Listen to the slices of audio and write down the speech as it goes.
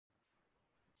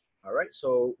All right,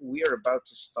 so we are about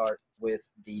to start with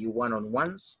the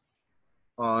one-on-ones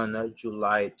on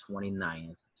July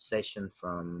 29th, session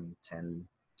from 10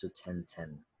 to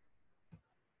 10:10.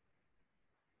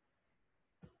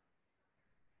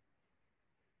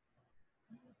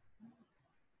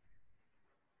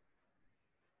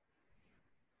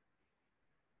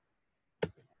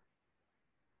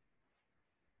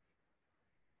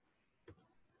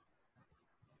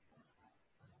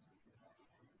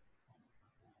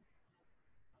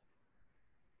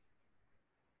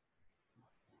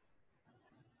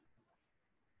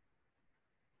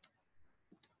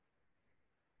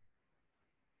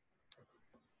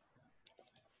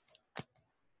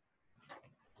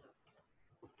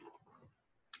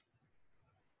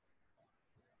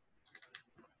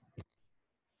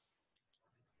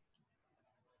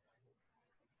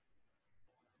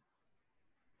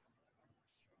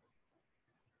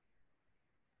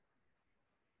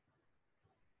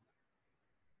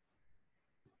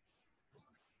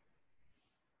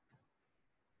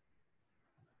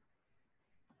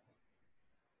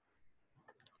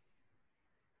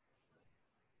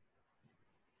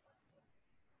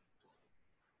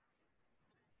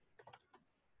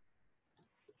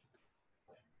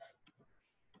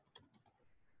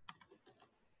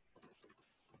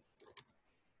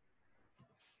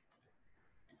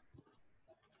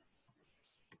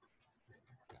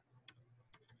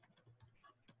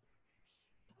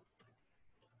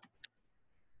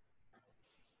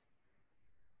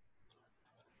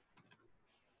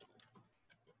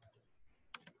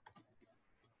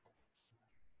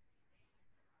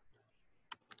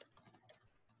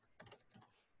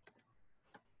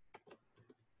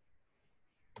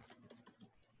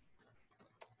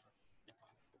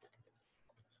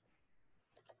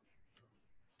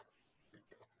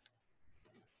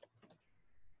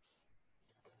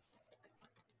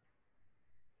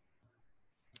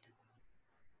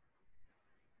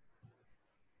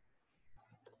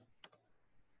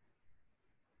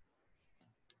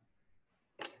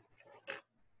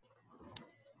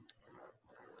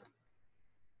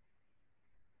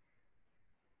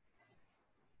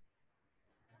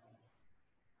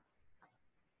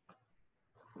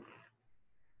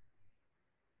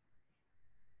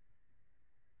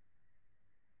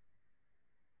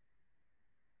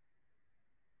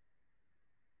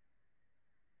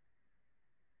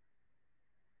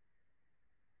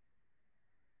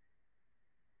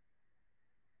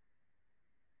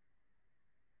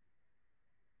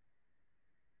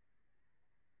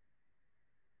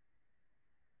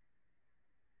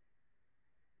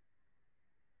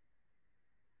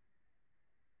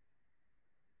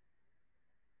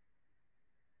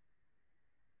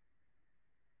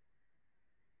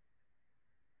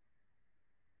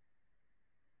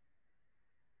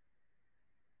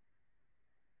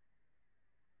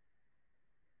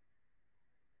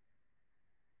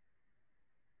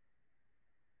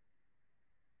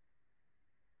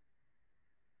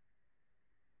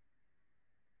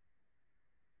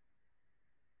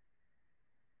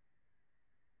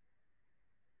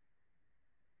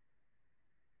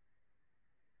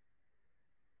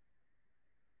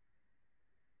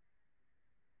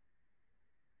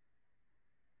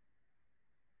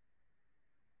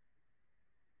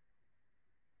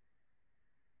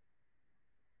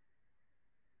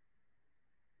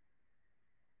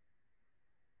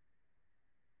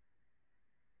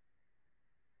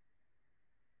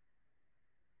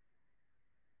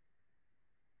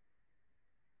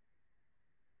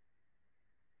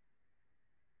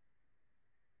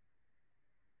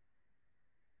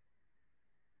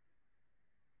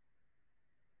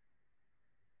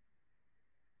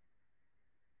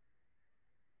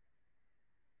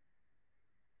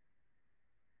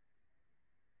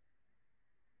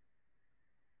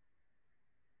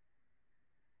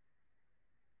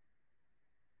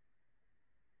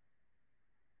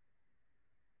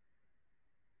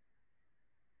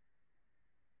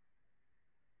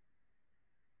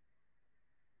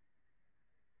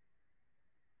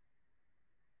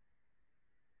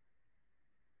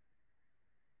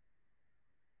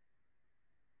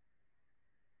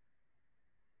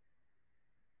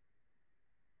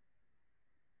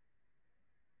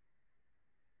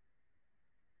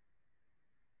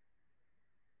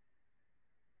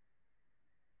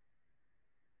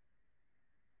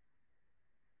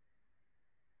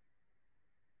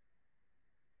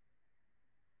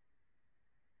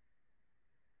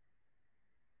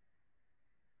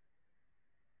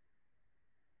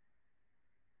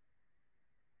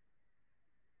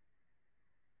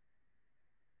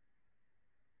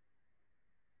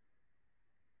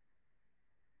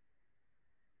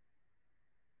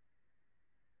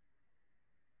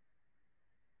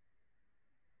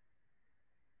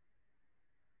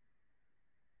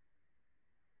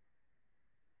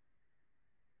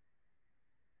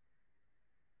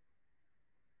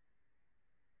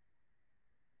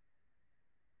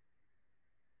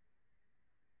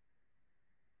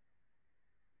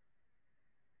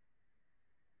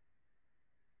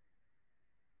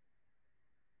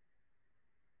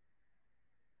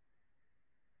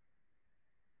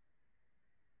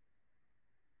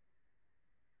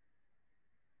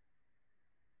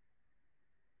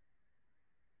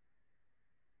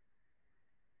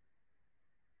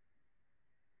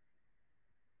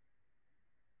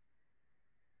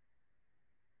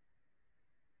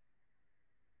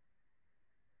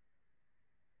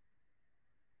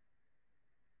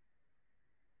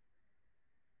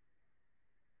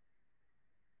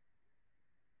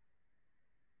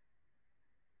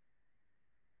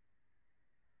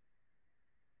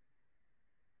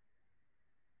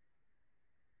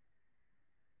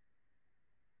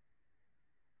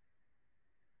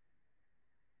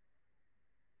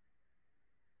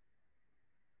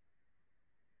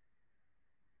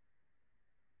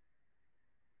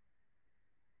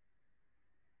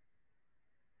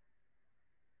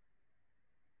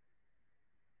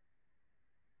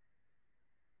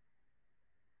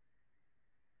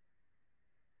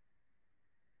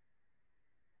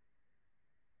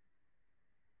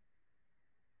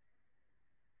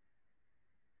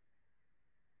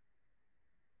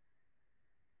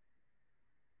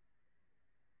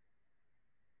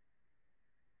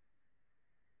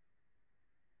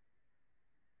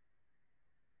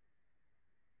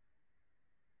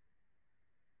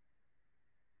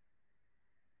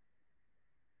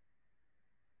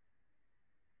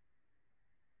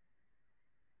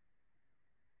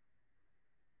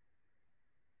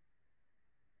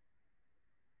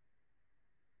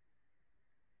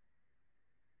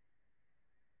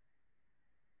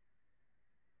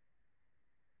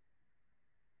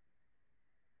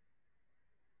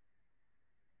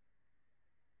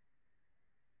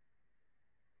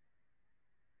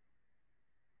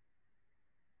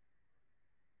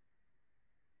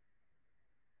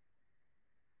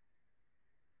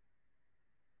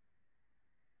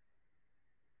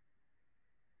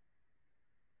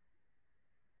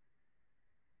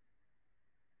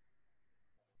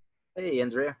 Hey,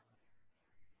 Andrea.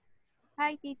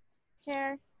 Hi,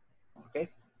 teacher. Okay.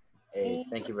 Hey, Eh,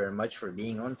 thank you very much for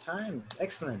being on time.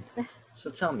 Excellent. So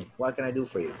tell me, what can I do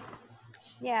for you?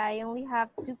 yeah, I only have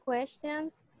two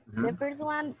questions. The Hmm. first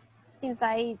one, since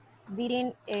I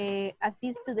didn't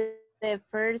assist to the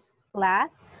first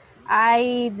class,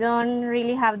 I don't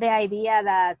really have the idea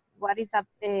that what is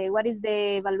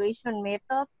the evaluation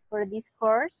method for this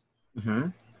course.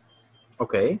 Hmm.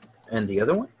 Okay. And the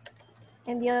other one?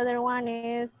 And the other one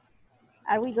is,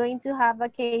 are we going to have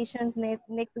vacations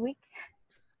next week?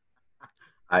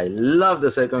 I love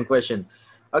the second question.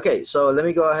 Okay, so let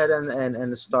me go ahead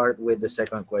and start with the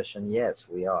second question. Yes,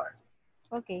 we are.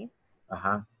 Okay,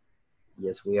 Uh-huh.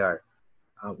 Yes, we are.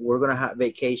 We're going to have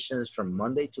vacations from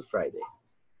Monday to Friday.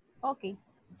 okay,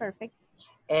 perfect.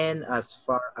 And as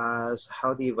far as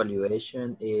how the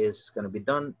evaluation is going to be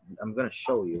done, I'm going to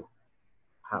show you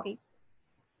how. Okay,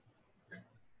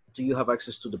 Do you have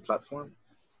access to the platform?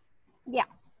 yeah,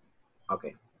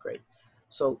 Okay, great.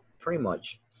 So pretty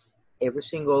much every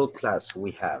single class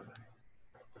we have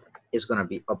is going to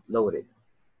be uploaded.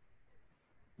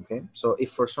 Okay, so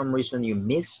if for some reason you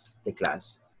missed the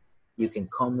class, you can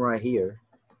come right here.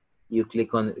 You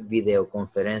click on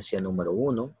videoconferencia número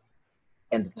uno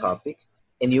and the okay, topic,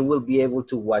 and you will be able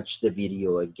to watch the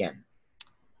video again.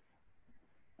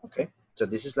 okay, Okay, so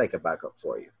this is like a backup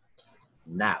for you.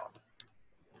 Now,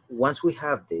 once we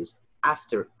have this,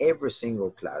 after every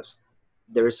single class,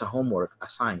 there is a homework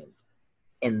assigned,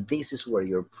 and this is where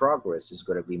your progress is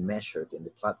going to be measured in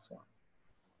the platform.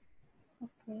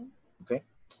 okay. Okay,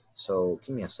 so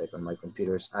give me a second. My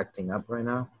computer is acting up right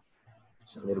now.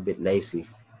 It's a little bit lazy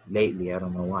lately. I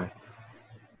don't know why.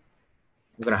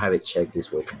 I'm gonna have it checked this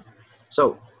weekend.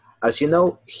 So, as you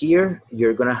know, here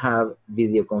you're gonna have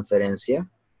video conferencia,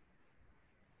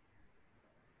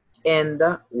 and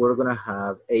we're gonna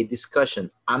have a discussion.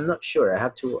 I'm not sure. I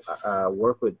have to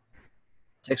work with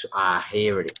text. Ah,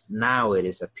 here it is. Now it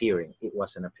is appearing. It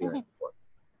wasn't appearing before.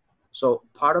 So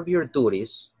part of your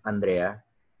duties, Andrea,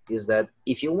 is that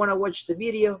if you want to watch the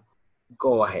video,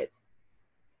 go ahead.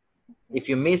 Okay. If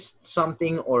you missed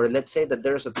something, or let's say that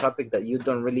there's a topic that you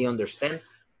don't really understand,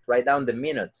 write down the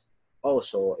minute.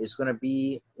 Also, it's going to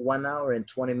be 1 hour and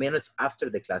 20 minutes after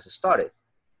the class started.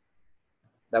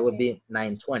 That would Okay. be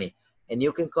 9:20. And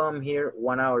you can come here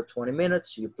 1 hour, 20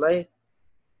 minutes, you play,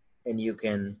 and you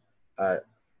can uh,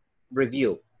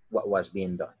 review what was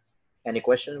being done. Any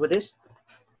questions with this?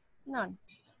 None.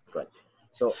 Good.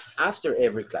 So after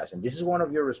every class, and this is one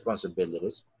of your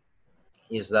responsibilities,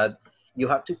 is that you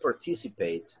have to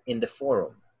participate in the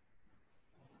forum.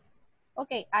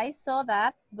 Okay, I saw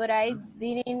that, but I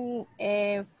didn't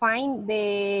find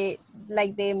the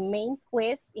main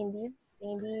quest in this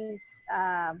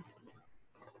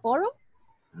forum.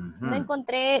 No Mhm.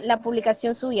 encontré la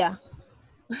publicación suya.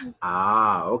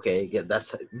 Ah, okay. Yeah,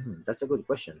 that's a good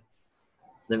question.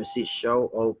 Let me see. Show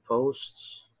all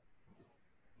posts.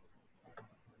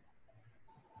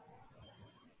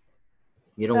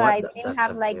 You know So what? I didn't That's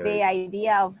have a like the very.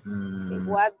 idea of Mm,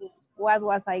 what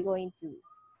was I going to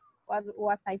what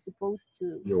was I supposed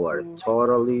you are to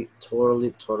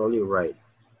write. totally right.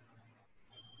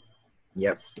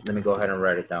 Yep. Let me go ahead and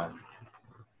write it down.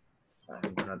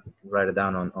 I'm gonna write it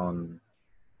down on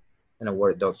in a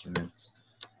Word document.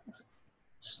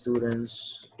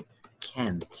 Students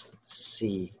can't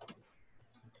see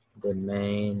the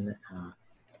main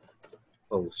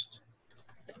post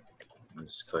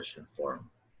discussion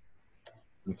forum.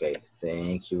 Okay,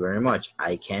 thank you very much.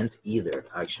 I can't either,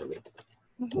 actually.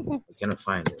 I cannot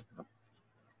find it.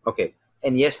 Okay,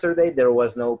 and yesterday there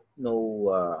was no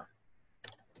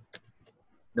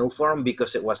forum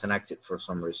because it wasn't active for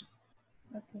some reason.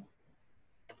 Okay.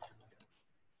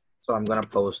 So I'm gonna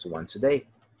post one today.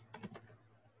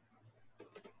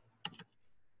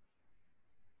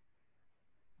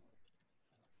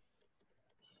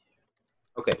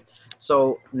 Okay,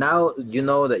 so now you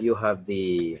know that you have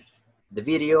the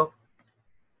video.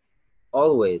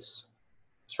 Always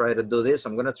try to do this.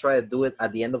 I'm gonna try to do it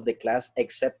at the end of the class,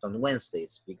 except on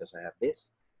Wednesdays because I have this.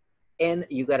 And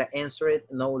you gotta answer it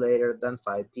no later than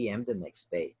 5 p.m. the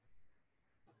next day.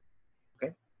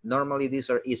 Okay. Normally these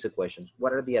are easy questions.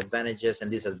 What are the advantages and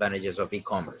disadvantages of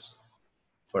e-commerce,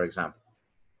 for example?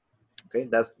 Okay,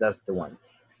 that's the one.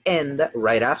 And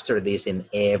right after this, in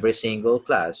every single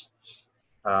class,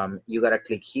 you gotta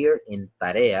click here in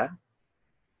Tarea,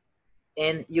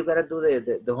 and you gotta do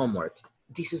the homework.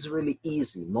 This is really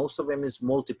easy. Most of them is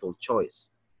multiple choice.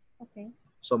 Okay.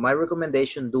 So my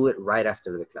recommendation, do it right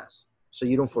after the class so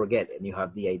you don't forget and you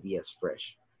have the ideas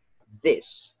fresh.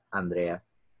 This, Andrea,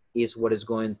 is what is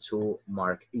going to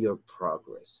mark your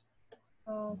progress.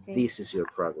 Okay. This is your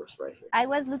progress right here. I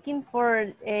was looking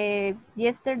for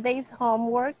yesterday's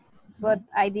homework, but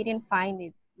I didn't find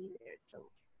it either. So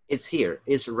It's here.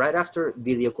 It's right after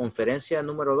videoconferencia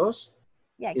número 2.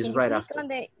 yeah, Is can you right click after. on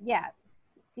the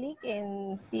click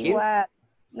and see Here what?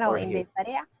 No, or in the here?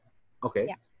 tarea. Okay.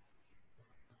 Yeah.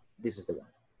 This is the one.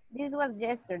 This was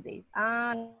yesterday's.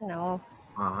 No.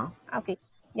 Uh-huh. Okay.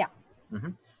 Yeah.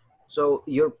 So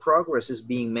your progress is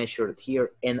being measured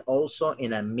here and also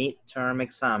in a midterm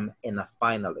exam and a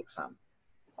final exam,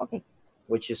 Okay.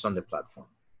 which is on the platform.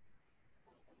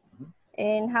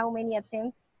 And how many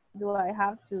attempts do I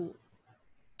have to?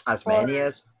 As For many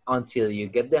as until you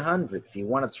get the 100. If you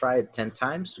want to try it 10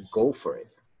 times, go for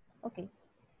it. okay.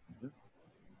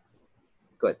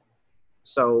 Good.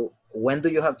 So when do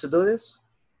you have to do this?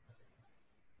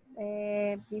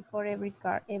 Before every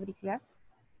class.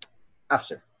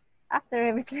 After. After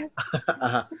every class.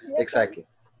 Uh-huh. Okay. Exactly.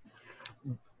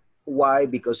 Why?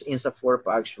 Because INSAFORP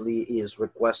actually is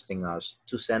requesting us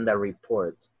to send a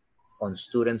report on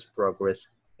students' progress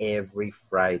every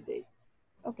Friday.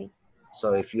 Okay.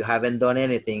 So if you haven't done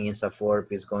anything,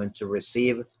 INSAFORP is going to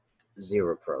receive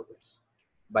 0 progress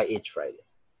by each Friday.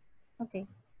 Okay.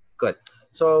 Good.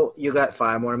 So you got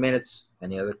 5 more minutes.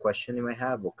 Any other question you might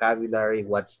have? Vocabulary,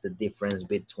 what's the difference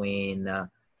between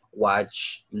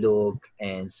watch, look,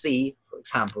 and see, for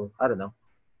example? I don't know.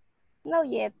 No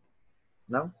yet.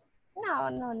 No?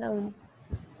 No.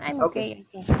 I'm Okay.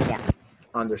 okay, I think. Yeah.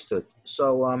 Understood.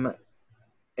 So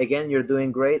again, you're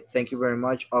doing great. Thank you very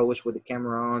much. Always with the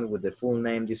camera on, with the full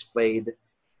name displayed.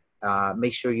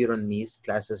 Make sure you don't miss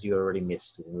classes. You already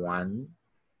missed one.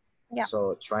 Yeah.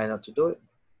 So try not to do it.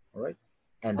 All right.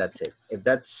 And that's it. If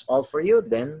that's all for you,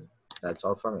 then that's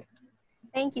all for me.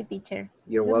 Thank you, teacher.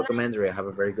 You're Good welcome, night. Andrea. Have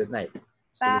a very good night.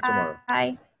 See you tomorrow.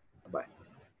 Bye. Bye.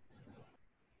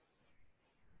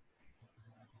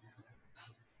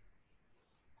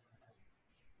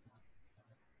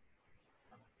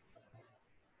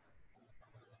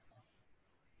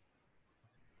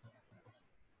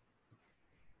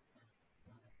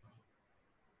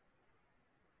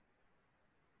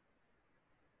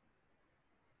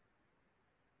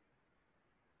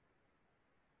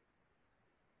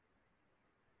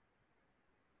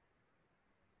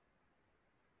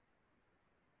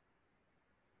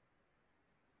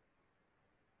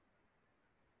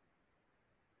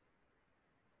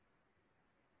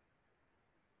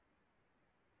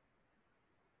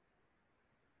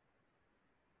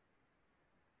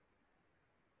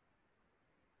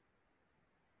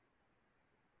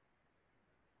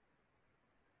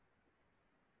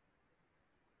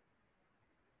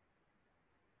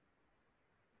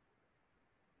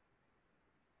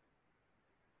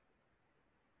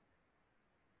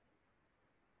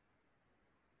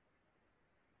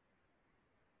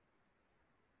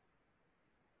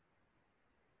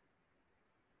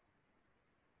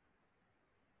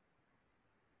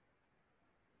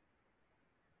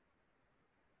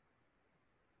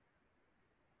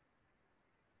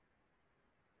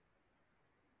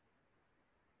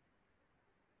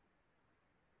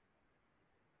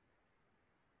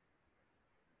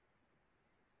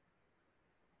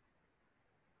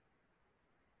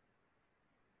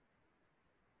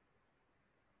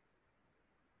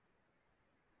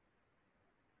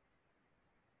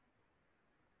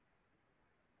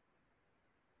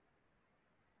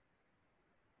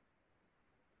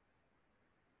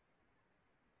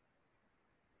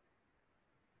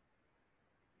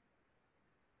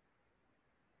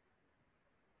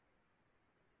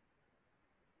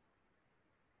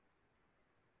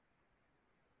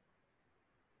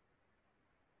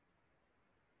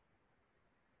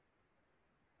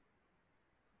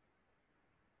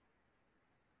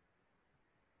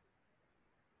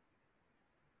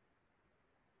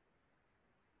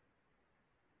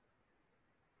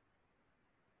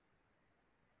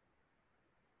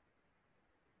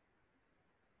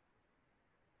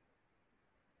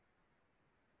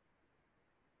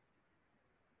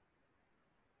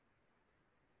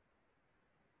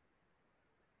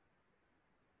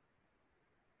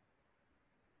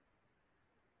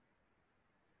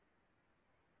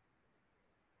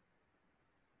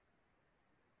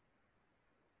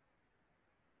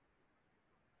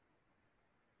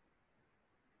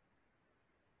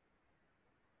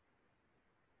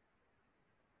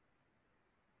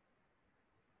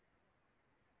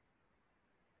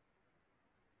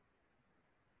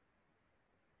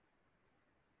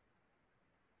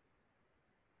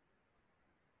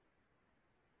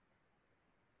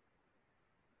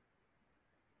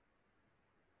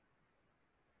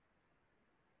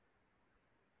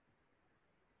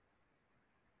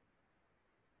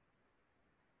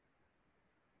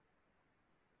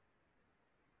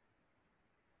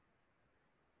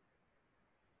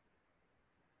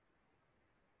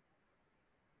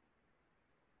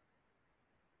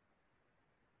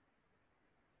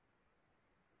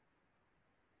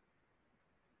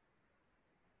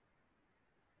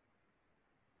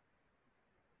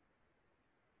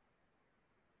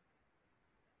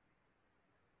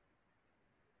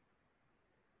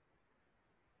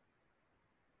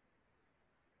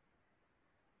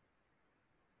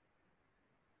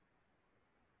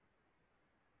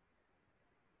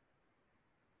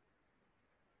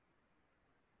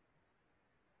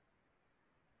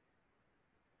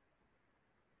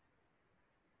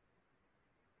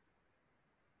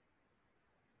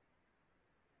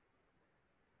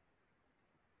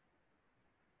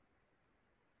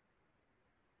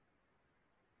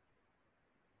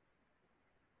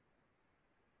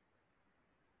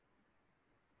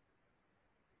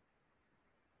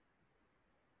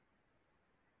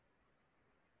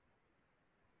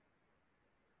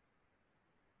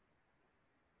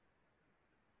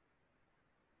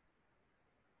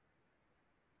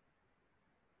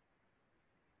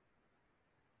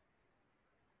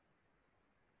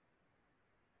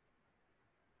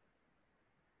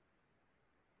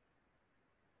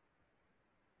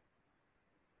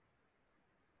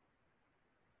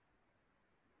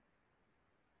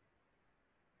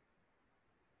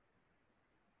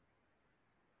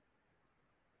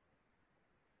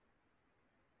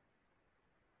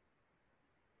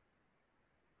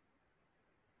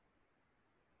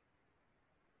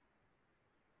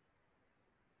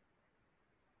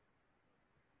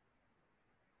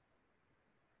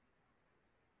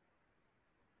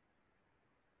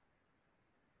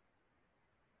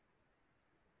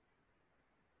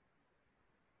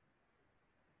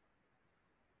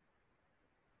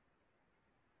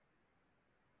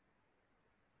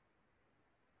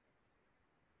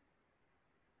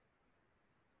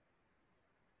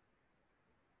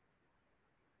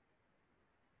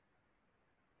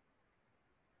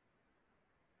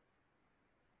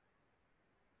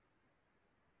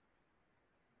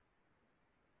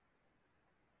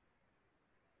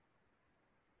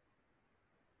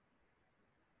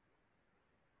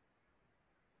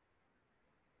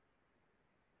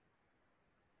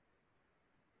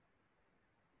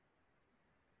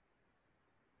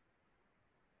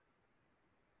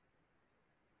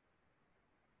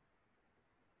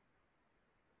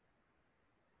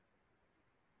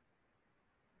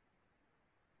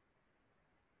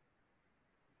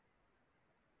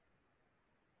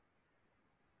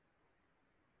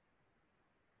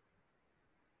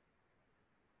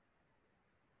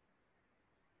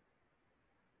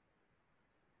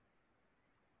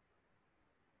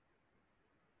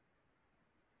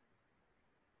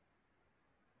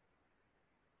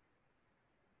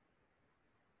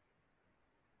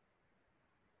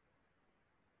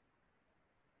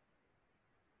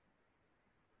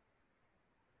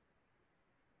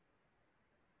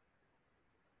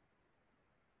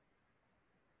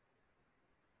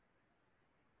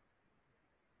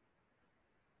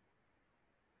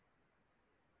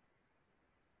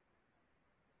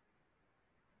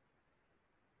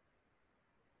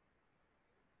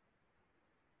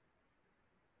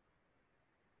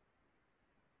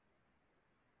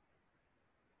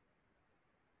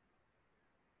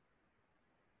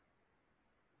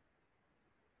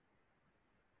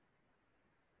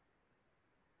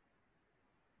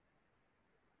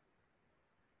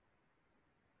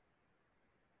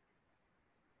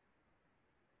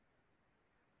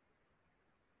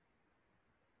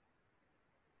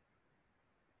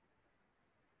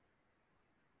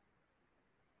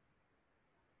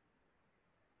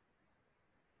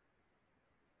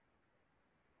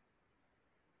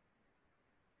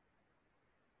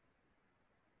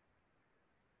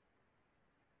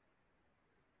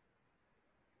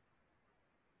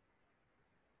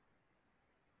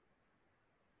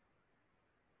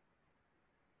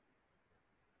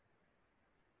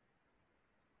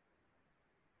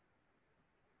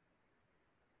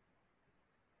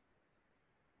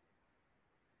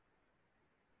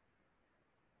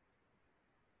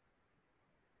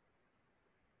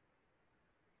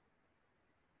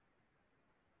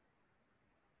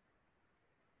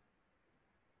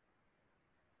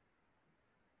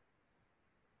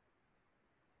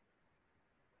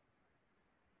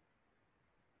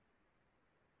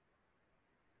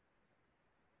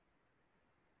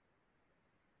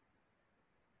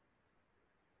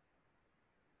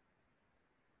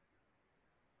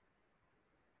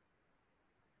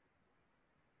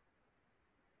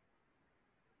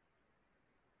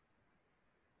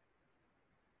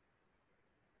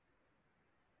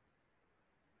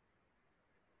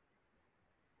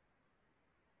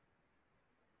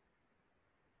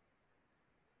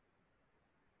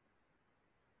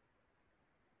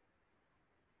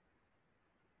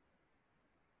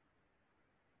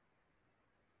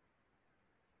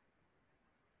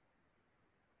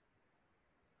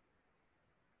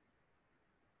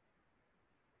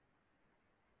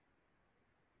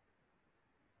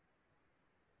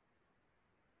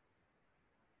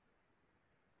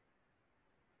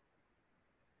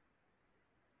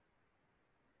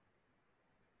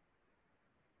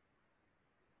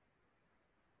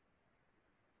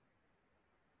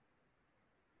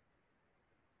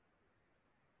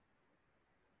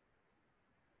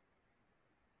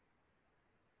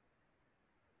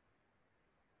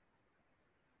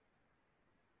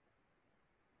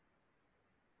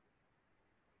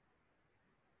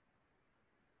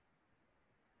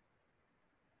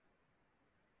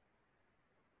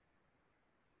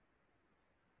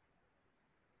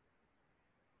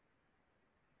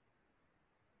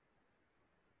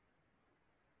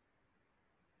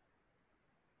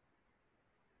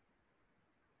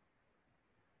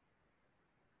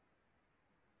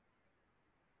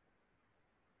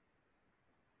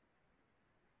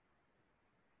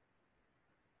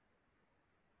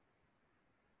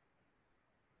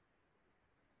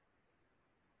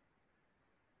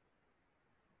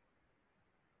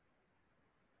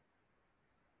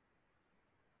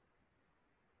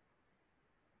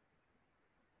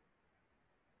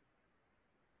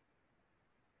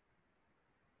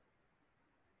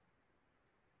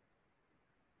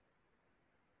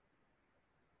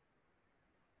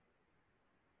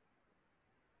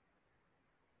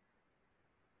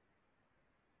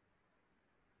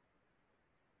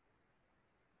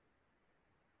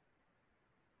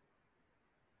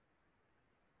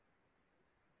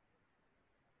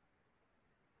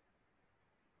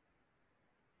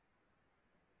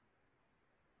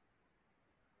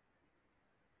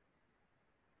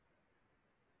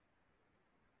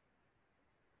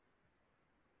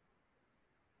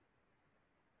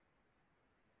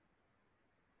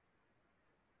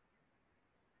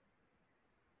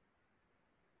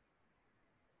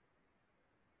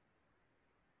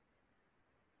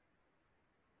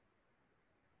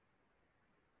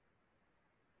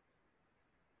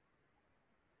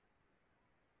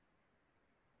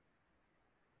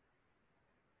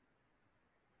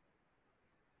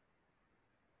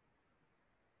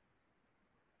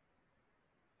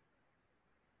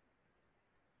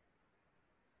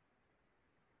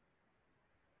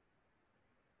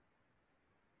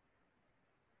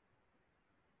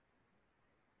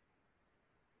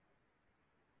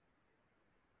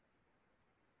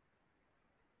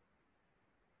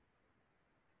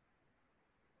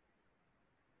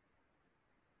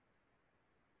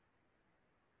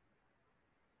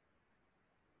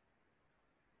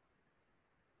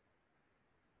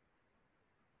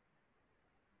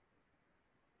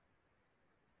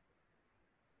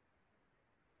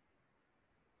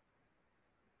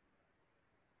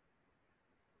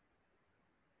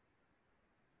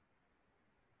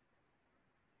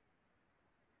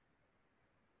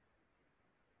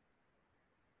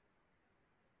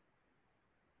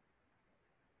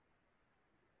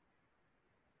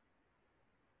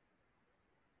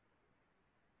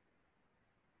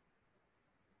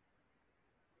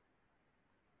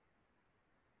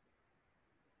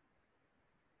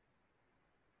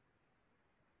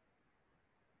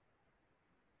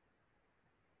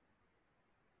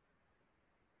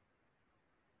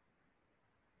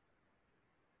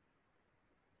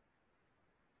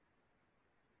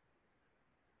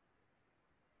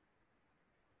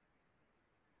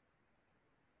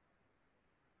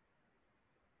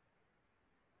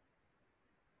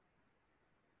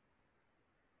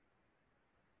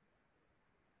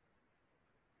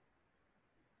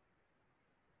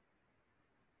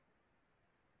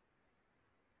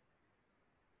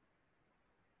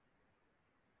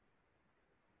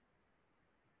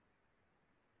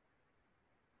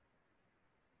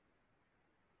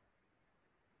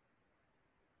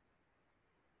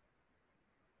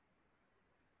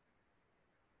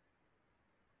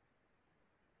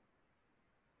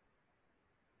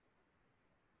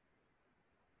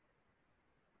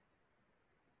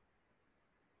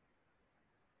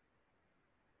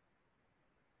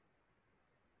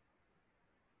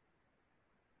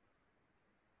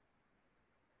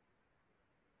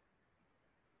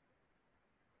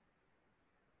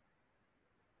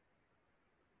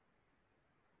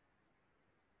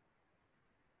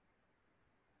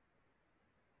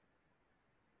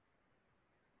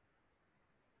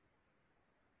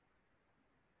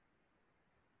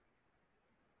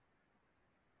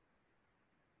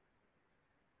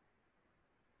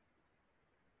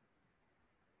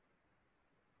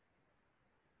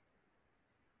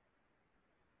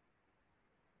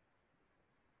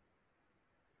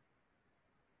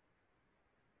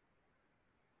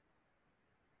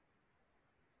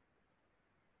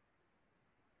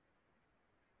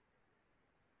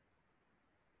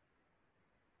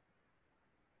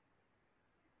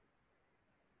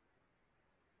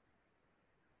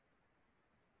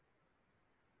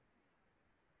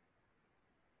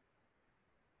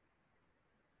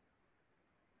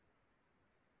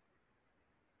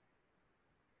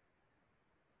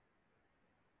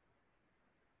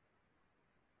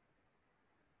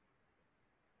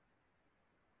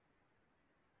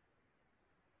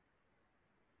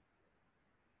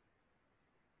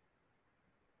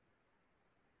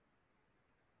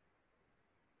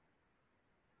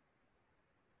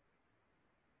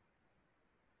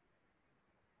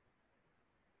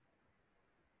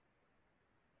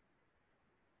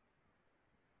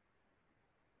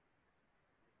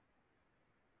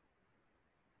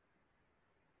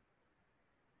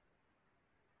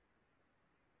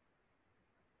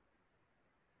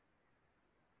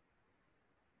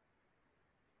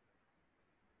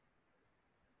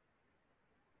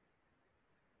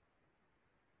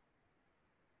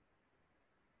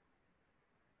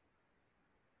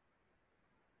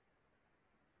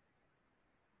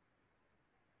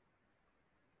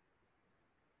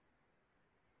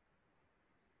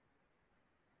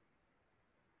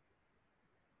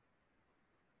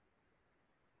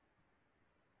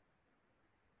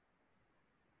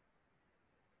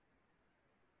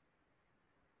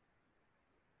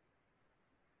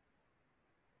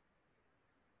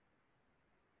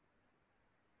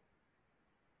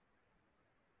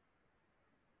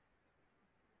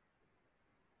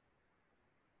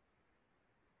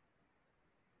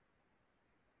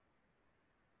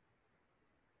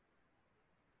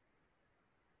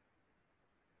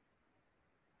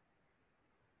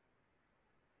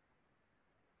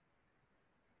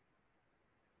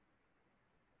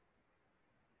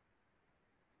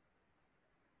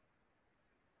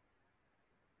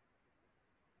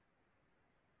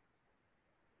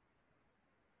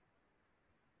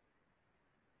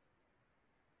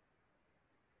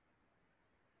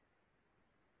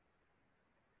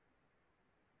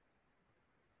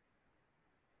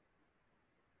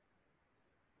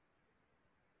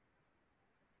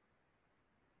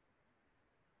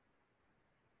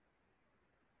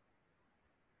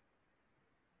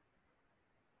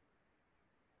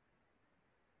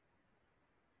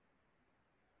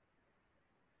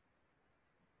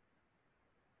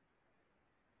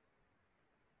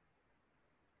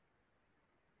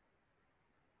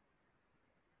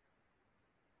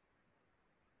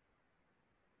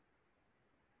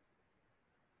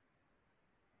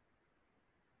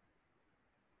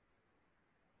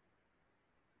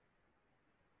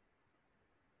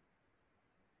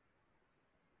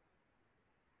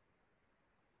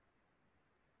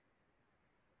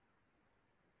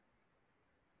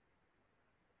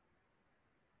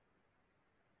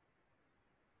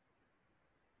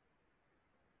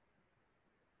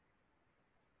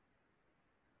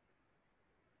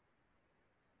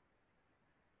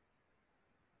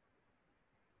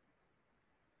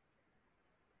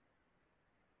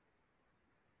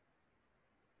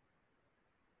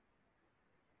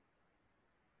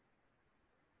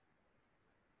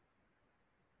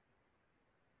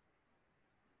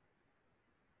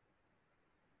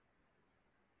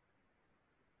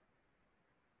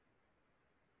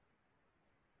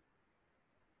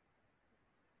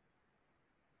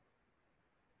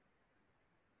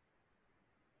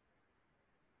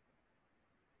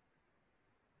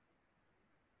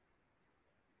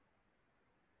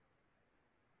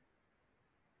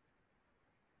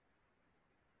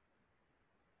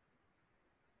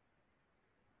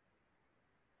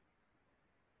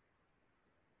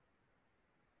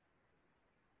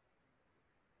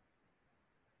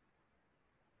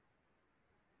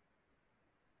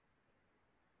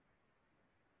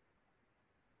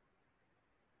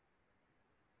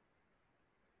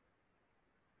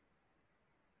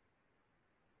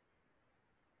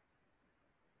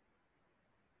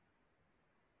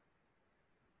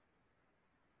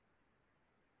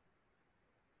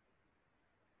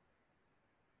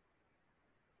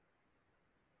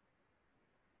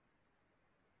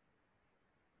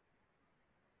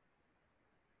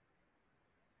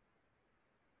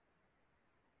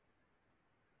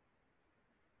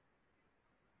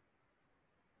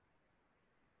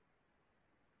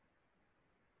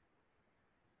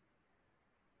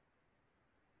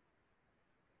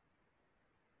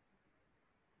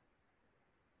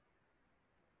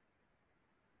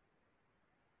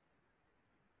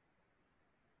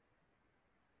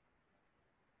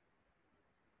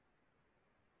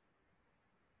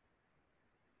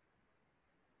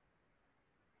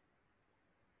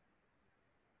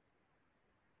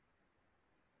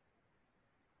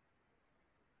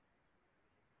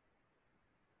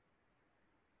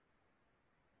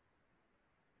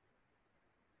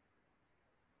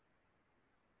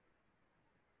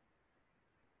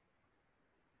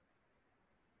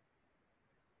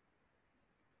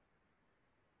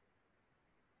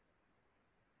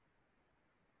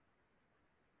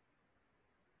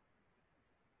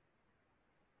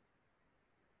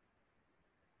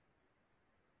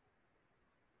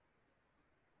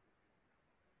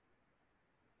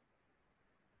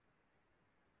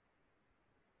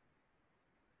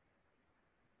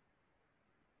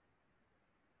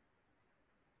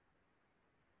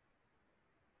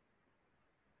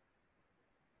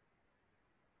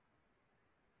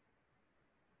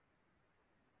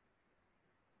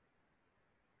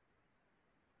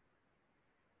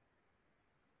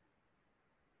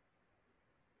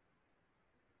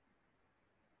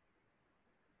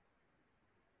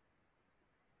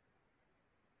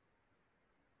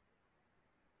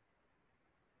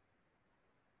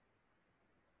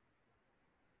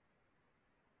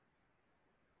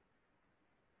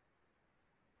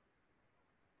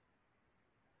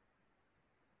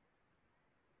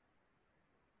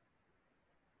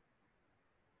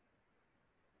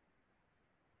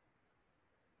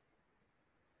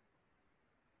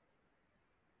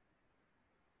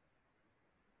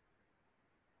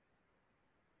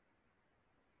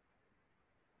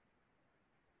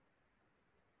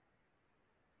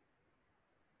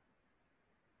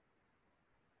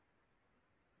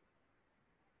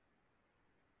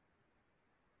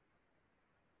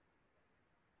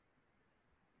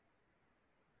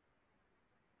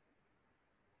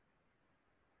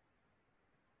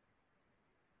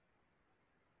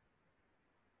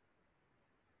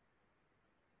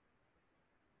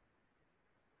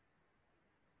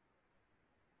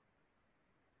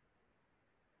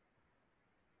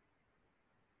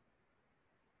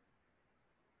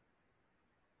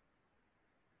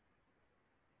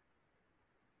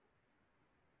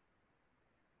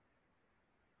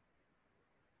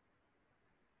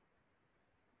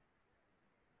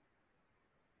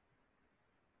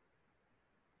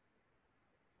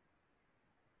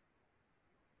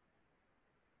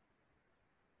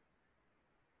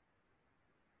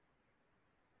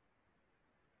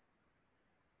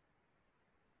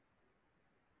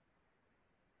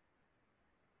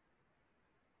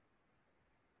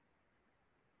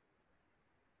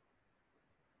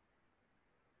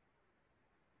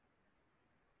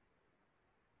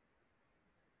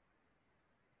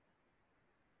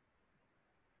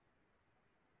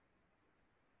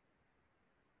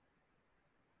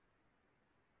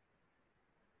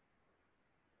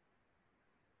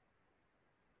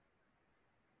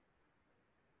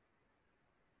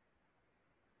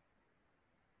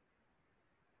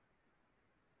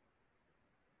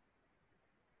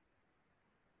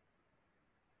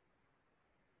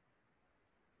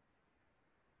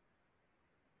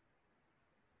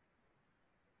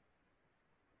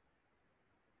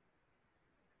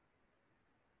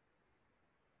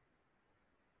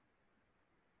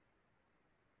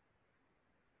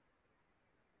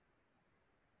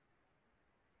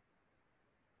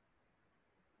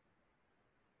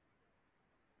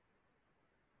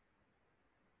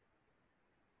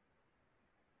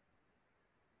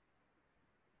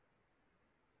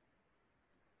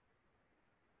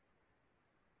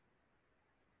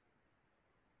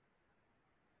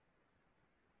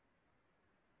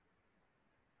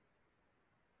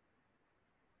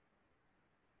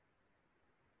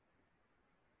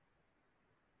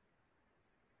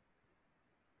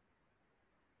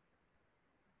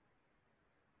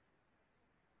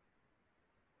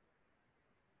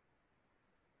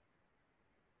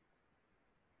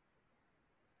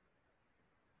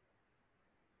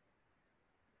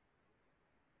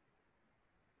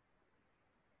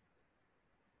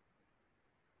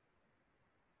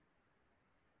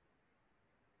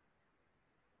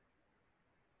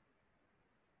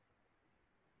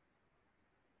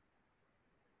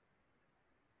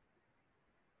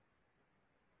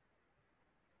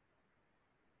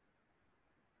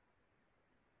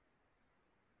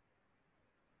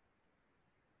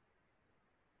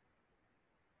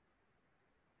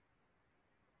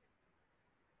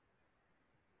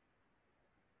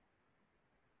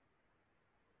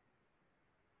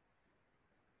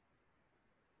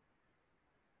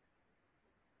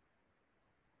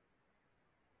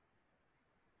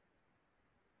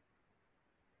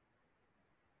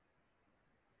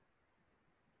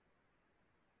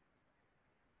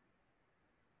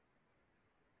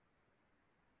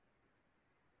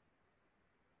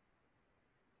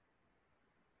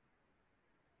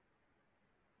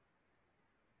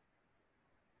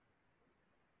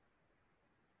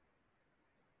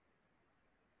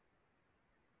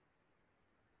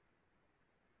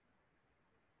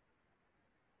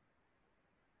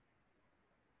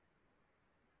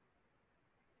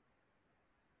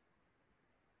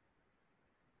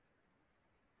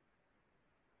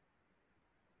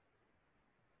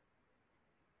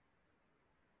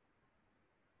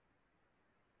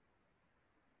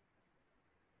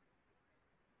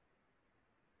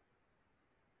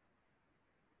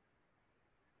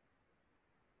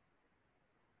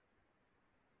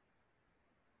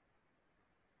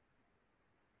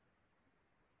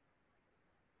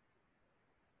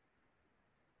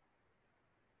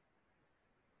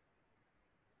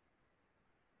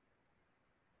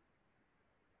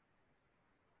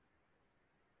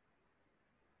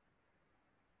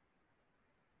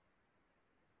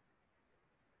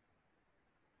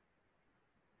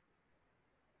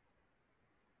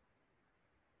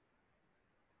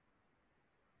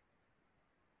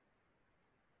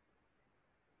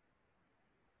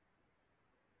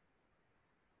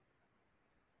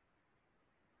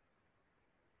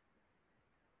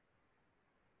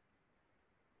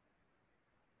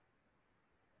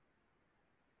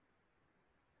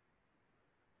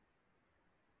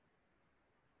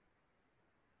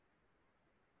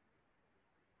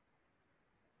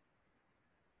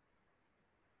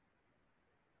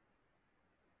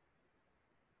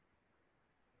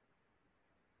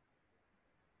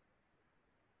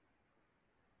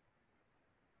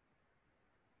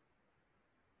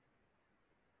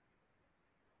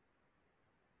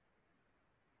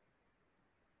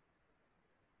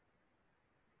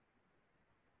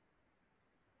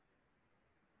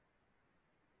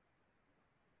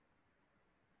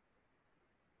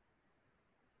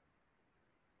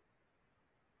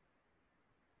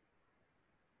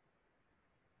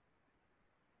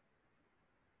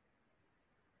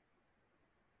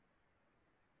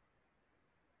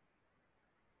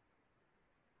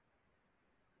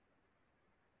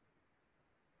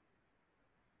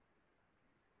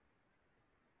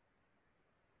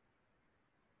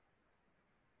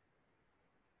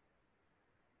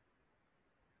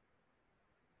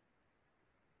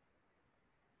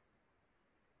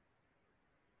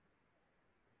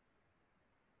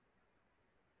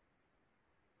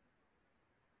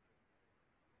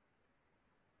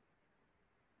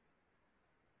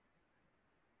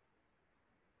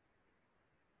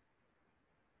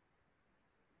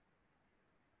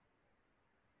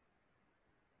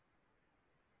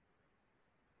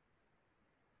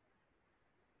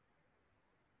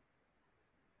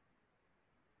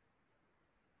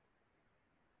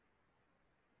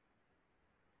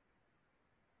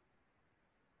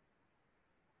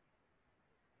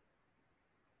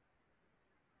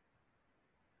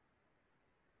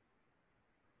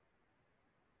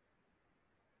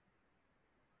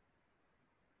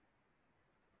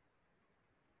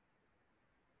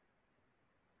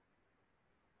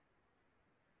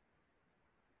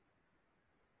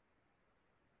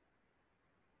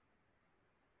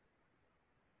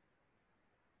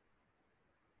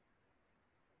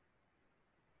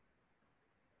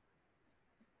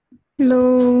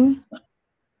 Hello.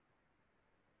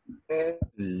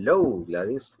 Hello,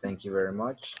 Gladys. Thank you very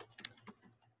much.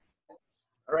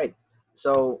 All right.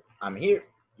 So I'm here.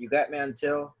 You got me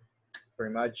until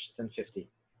pretty much 10:50.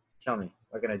 Tell me,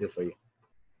 what can I do for you?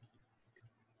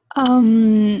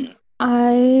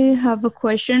 I have a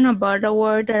question about a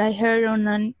word that I heard on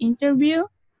an interview.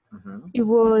 They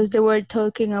were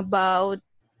talking about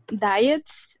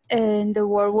diets, and the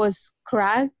word was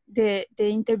crack. The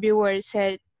interviewer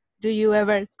said, "Do you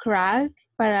ever crack?"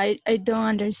 But I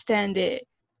don't understand the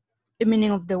meaning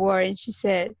of the word. And she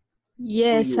said, Do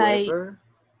 "Yes, you ever?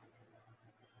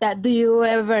 that do you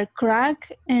ever crack?"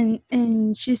 And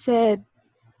she said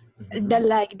that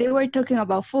like they were talking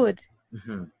about food.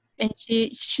 And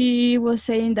she was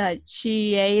saying that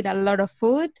she ate a lot of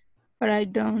food, but I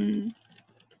don't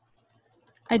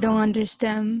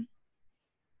understand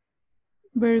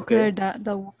very clear Okay. that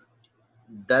the word.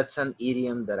 That's an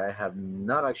idiom that I have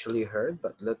not actually heard,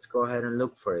 but let's go ahead and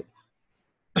look for it.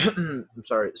 I'm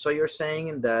sorry. So you're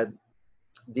saying that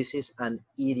this is an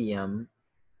idiom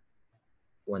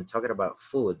when talking about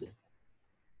food,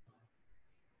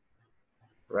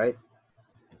 right?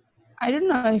 I don't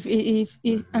know if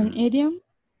it's an idiom.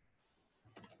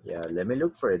 Yeah, let me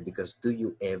look for it, because do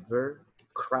you ever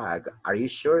crack? Are you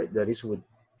sure that is with?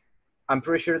 I'm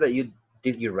pretty sure that you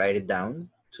write it down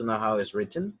to know how it's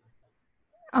written.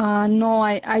 No,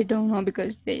 I don't know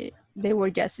because they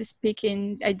were just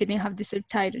speaking. I didn't have the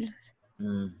subtitles.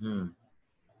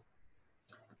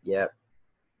 Yeah.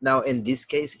 Now, in this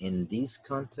case, in this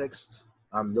context,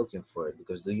 I'm looking for it,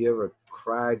 because do you ever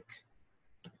crack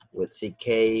with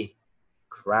CK,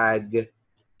 crag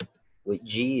with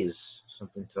G is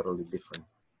something totally different.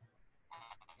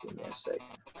 Give me a second.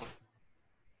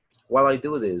 While I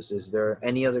do this, is there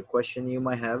any other question you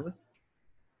might have?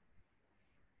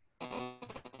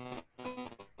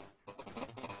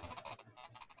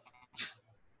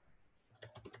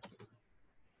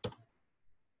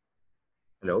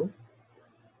 Hello?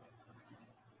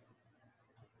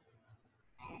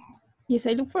 Yes,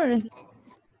 I look for it.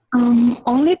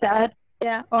 Only that.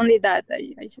 Yeah, only that.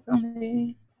 I said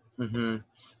only.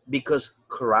 Because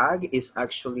crag is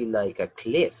actually like a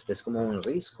cliff. Es como un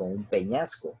risco, un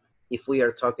peñasco. If we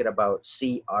are talking about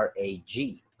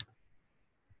CRAG,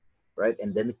 right?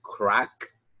 And then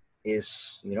crack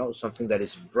is, something that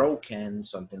is broken,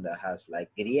 something that has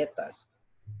like grietas.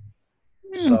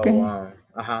 So,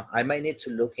 I might need to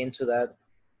look into that.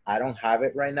 I don't have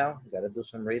it right now. Got to do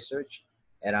some research.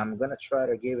 And I'm going to try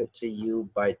to give it to you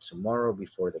by tomorrow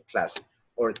before the class,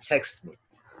 or text me.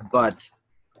 But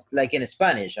like in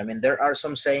Spanish, I mean, there are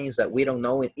some sayings that we don't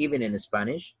know it even in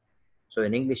Spanish. So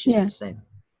in English, it's the same.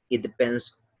 It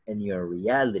depends on your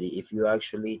reality if you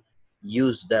actually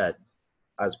use that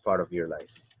as part of your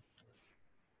life.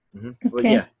 But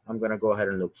yeah, I'm going to go ahead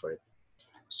and look for it.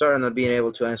 Sorry, I'm not being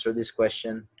able to answer this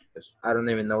question because I don't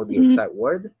even know the exact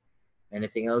word.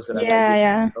 Anything else that I might be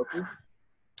able to help you?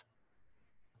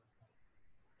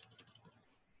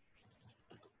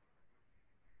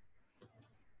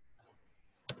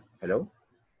 Hello?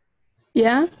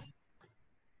 Yeah.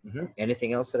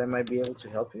 Anything else that I might be able to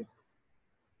help you?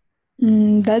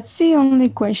 That's the only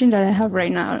question that I have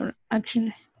right now,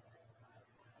 actually.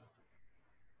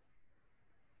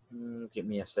 Give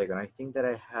me a second. I think that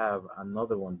I have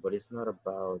another one, but it's not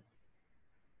about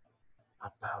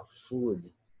food.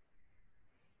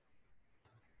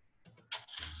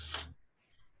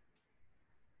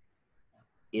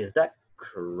 Is that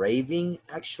craving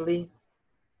actually?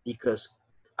 Because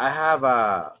I have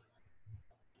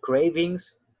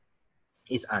cravings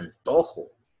is antojo.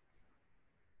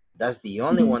 That's the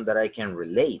only one that I can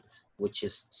relate, which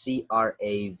is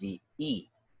CRAVE,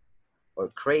 or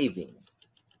craving.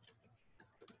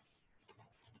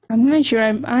 I'm not sure.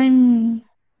 I'm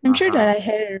sure that I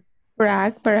heard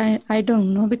brag, but I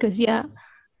don't know because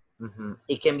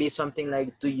It can be something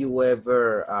like, do you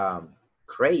ever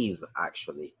crave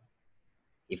actually?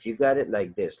 If you got it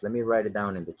like this, let me write it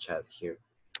down in the chat here.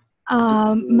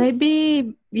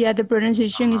 Maybe the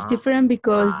pronunciation is different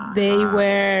because they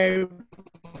were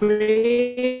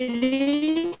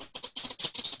British.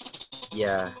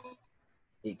 Yeah,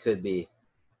 it could be.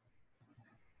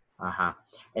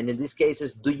 And in these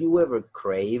cases, do you ever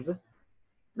crave?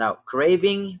 Now,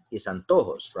 craving is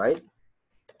antojos, right?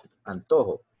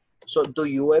 Antojo. So do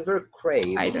you ever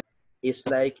crave? It's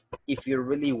like if you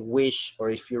really wish or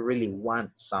if you really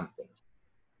want something.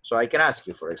 So I can ask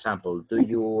you, for example, do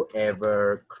you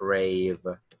ever crave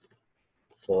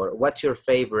for, what's your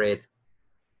favorite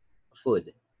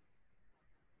food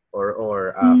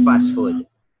or fast food?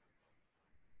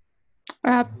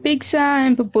 Pizza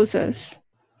and pupusas.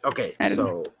 Okay,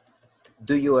 so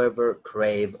Do you ever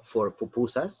crave for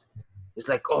pupusas? It's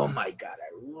like, oh my God,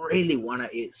 I really want to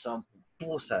eat some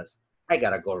pupusas. I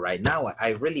gotta go right now. I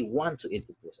really want to eat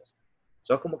pupusas.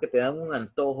 So es como que te dan un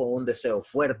antojo, un deseo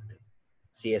fuerte.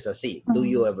 Si es así, do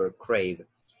you ever crave?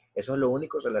 Eso es lo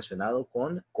único relacionado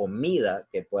con comida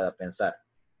que pueda pensar.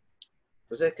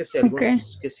 Entonces es que si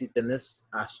algunos, que si tenés,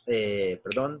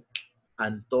 perdón,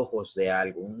 antojos de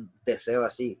algo, un deseo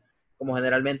así, como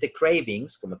generalmente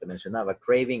cravings, como te mencionaba,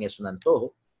 craving es un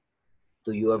antojo.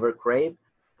 Do you ever crave?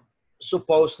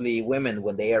 Supposedly women,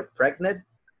 when they are pregnant,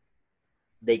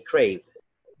 they crave.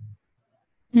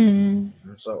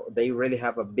 So they really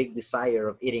have a big desire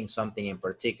of eating something in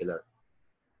particular.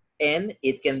 And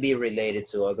it can be related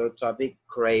to other topic.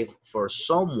 Crave for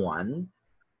someone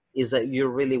is that you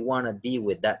really want to be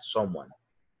with that someone.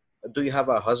 Do you have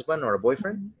a husband or a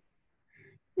boyfriend?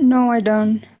 No, I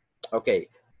don't. Okay.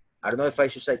 I don't know if I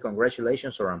should say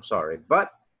congratulations or I'm sorry,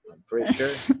 but I'm pretty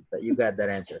sure that you got that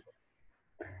answer.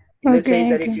 Let's say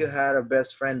that if you had a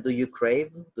best friend, do you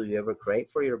crave? Do you ever crave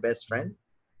for your best friend?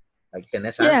 Like,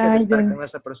 ¿tenés ansia de estar con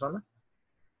esa persona?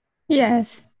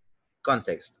 Yes.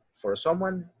 Context, for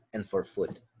someone and for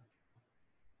food.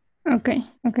 Okay,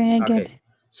 I get it.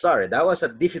 Sorry, that was a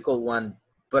difficult one,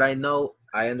 but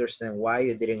I understand why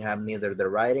you didn't have neither the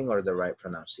writing or the right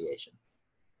pronunciation.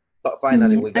 But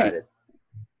finally, we got it.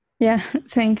 Yeah,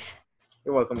 thanks.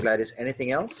 You're welcome, Gladys.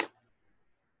 Anything else?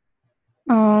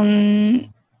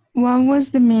 What was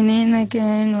the meaning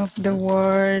again of the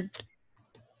word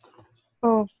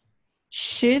of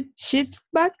shift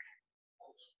back?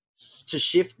 To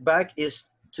shift back is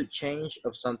to change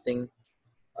of something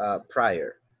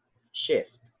prior.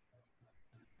 Shift.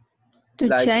 To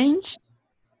change?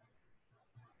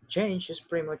 Change is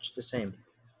pretty much the same.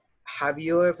 Have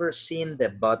you ever seen the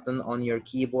button on your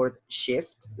keyboard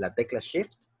shift, la tecla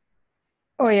shift?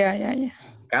 Oh, yeah.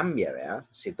 Cambia, ¿verdad?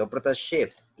 Si tú apretas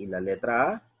shift y la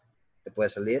letra A, te puede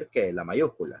salir que la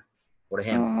mayúscula, por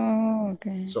ejemplo. Oh,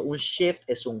 okay. So, un shift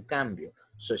es un cambio.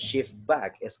 So, shift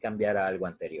back es cambiar a algo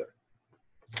anterior.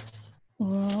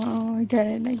 Oh, I get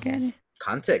it.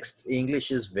 Context.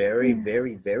 English is very,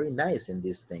 very, very nice in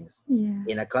these things. Yeah.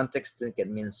 In a context, it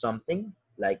can mean something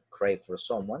like crave for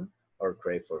someone or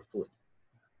crave for food.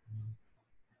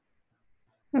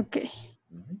 Okay.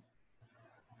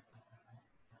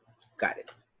 Got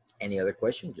it. Any other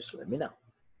question? Just let me know.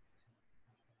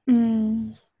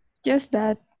 Just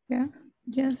that. Yeah.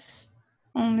 Just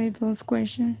only those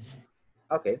questions.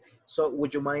 Okay. So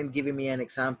would you mind giving me an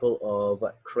example of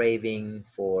craving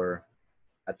for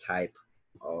a type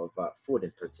of food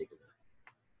in particular?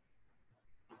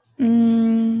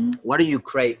 What do you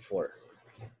crave for?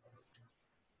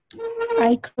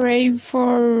 I crave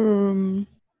for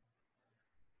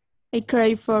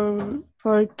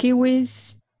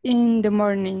kiwis in the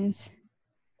mornings.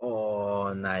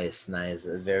 Oh, nice.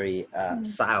 Very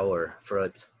sour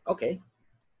fruit. Okay,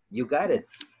 you got it.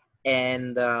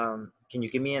 And can you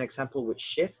give me an example with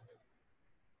shift?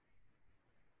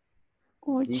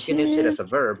 You can use it as a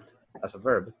verb.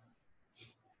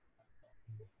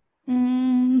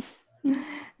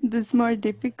 That's more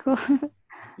difficult.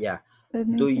 Yeah.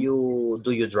 Do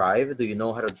you drive? Do you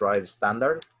know how to drive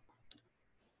standard?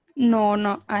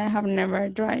 No, I have never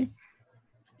driven.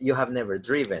 You have never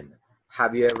driven.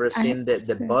 Have you ever seen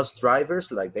the bus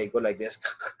drivers? Like they go like this.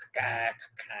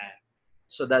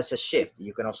 So that's a shift.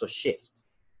 You can also shift.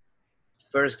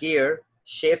 First gear,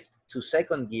 shift to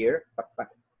second gear,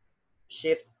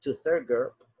 shift to third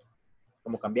gear.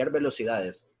 Como cambiar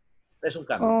velocidades. Es un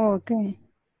cambio. Oh, okay.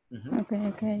 Okay,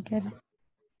 I get it.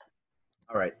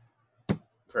 All right.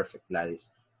 Perfect, Gladys.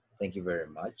 Thank you very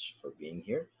much for being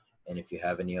here. And if you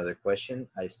have any other question,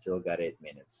 I still got 8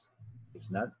 minutes. If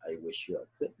not, I wish you a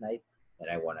good night, and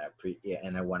I want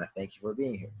to thank you for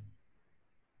being here.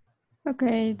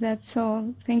 Okay, that's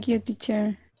all. Thank you,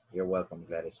 teacher. You're welcome,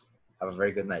 Gladys. Have a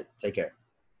very good night. Take care.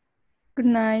 Good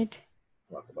night.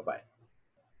 Welcome. Bye-bye.